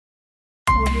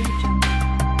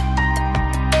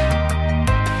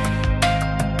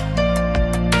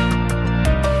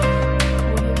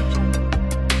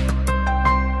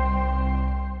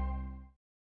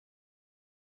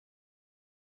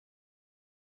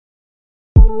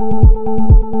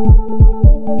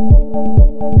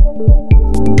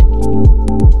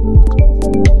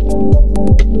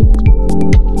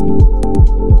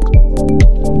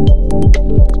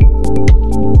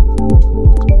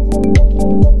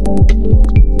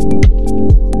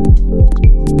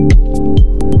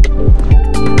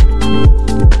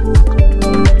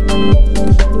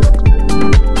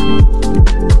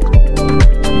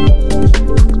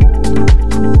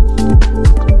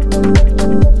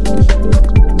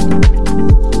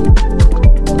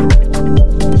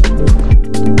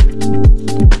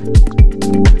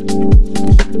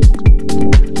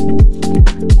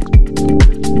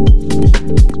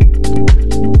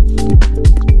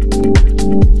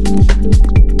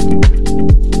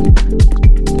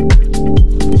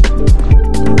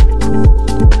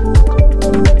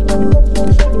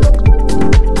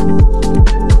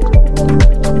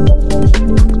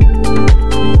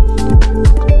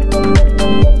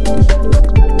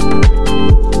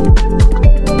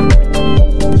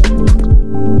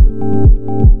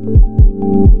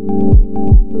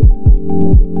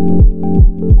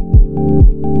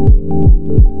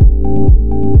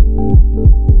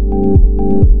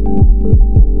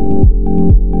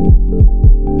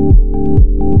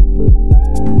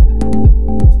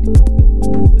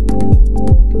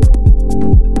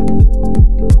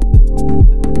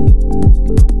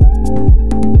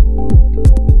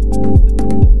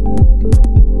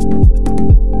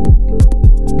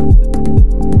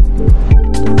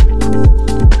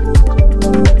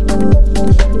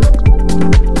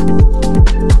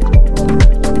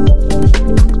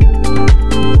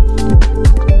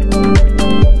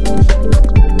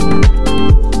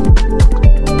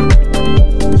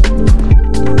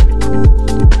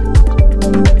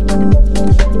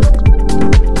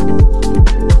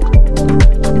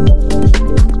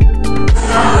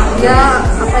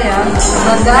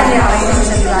mudah-mudahan ya hari ini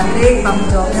bisa dilantik, tanggung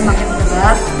jawabnya makin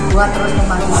berat buat terus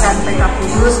memajukan Pengkab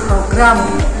Kudus program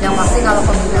yang pasti kalau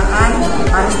pembinaan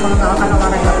harus mengenalkan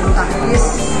olahraga bulu tangkis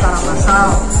secara massal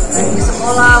baik di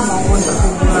sekolah maupun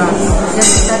perkumpulan. Kemudian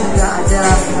kita juga ada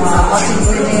coaching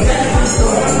klinik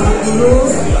untuk guru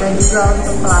dan juga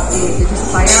untuk pelatih, jadi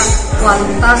supaya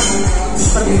kualitas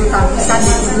perbulu tangkisan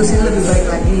di Kudus ini lebih baik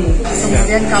lagi.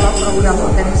 Kemudian kalau program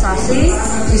organisasi,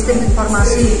 sistem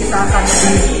informasi kita akan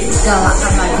lebih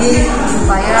galakkan lagi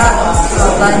supaya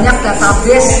banyak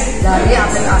database dari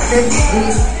atlet-atlet di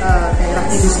daerah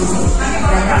Kudus ini.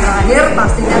 Dan yang terakhir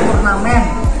pastinya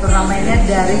turnamennya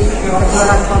dari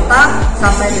kejuaraan kota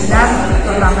sampai dengan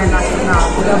turnamen nasional.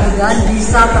 Mudah-mudahan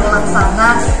bisa terlaksana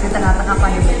di tengah-tengah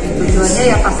pandemi. Tujuannya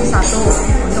ya pasti satu,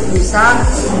 untuk bisa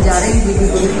menjaring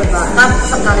bibit-bibit berbakat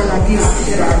sekali lagi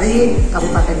dari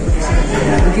Kabupaten Kudus.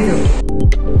 Begitu.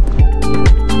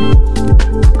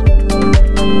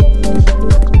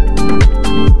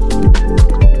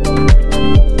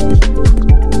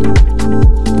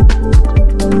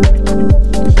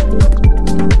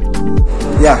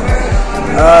 Ya,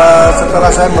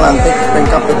 setelah saya melantik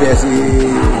Pengkab PBSI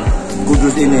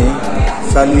Kudus ini,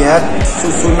 saya lihat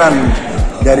susunan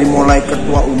dari mulai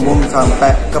ketua umum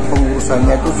sampai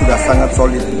kepengurusannya itu sudah sangat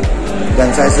solid. Dan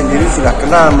saya sendiri sudah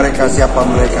kenal mereka, siapa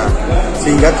mereka.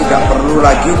 Sehingga tidak perlu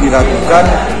lagi diragukan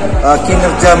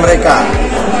kinerja mereka,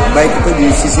 baik itu di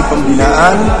sisi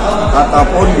pembinaan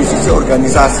ataupun di sisi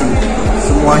organisasi.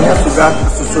 Semuanya sudah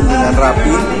tersusun dengan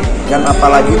rapi. Dan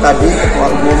apalagi tadi Ketua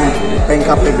Umum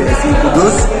Pengkab PBSI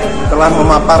Kudus telah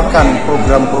memaparkan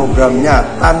program-programnya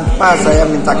tanpa saya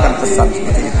mintakan pesan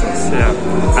seperti itu. Siap.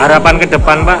 Harapan ke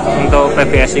depan Pak untuk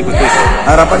PBSI Kudus?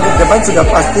 Harapan ke depan sudah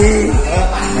pasti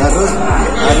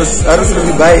harus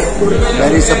lebih baik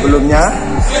dari sebelumnya,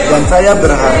 dan saya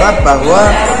berharap bahwa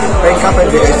Pengkab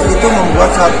PBSI itu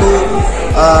membuat satu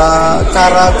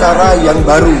cara-cara yang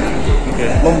baru,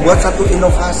 membuat satu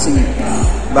inovasi.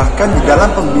 Bahkan di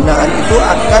dalam pembinaan itu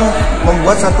akan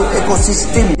membuat satu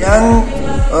ekosistem yang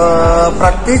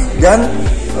praktis dan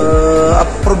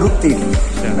produktif.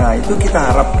 Nah, itu kita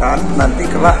harapkan nanti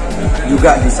kelak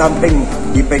juga di samping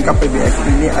di Pengkab PBSI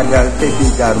ini ada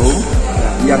PB Djarum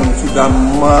yang sudah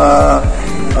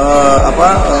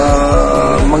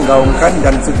menggaungkan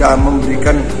dan sudah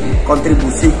memberikan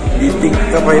kontribusi di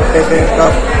tingkat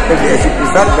PBSI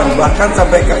pusat dan bahkan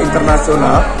sampai ke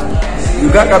internasional.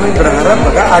 Juga kami berharap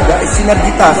bahwa ada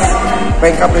sinergitas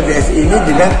Pengkab PBSI ini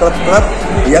dengan klub-klub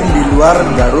yang di luar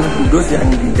Djarum Kudus yang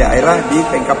di daerah di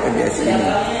Pengkab PBSI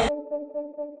ini.